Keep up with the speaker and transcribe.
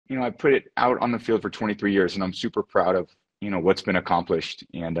I put it out on the field for 23 years, and I'm super proud of, what's been accomplished.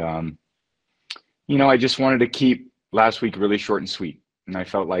 And, I just wanted to keep last week really short and sweet. And I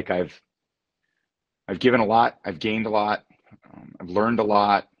felt like I've given a lot, I've gained a lot, I've learned a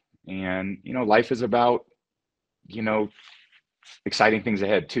lot, and, life is about, you know, exciting things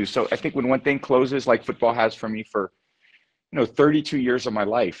ahead too. So I think when one thing closes, like football has for me for 32 years of my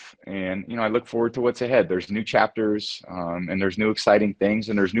life. And, I look forward to what's ahead. There's new chapters, and there's new exciting things,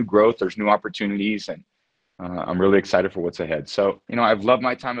 and there's new growth, there's new opportunities. And I'm really excited for what's ahead. So, I've loved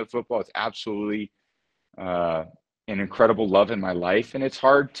my time at football. It's absolutely an incredible love in my life. And it's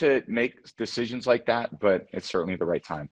hard to make decisions like that, but it's certainly the right time.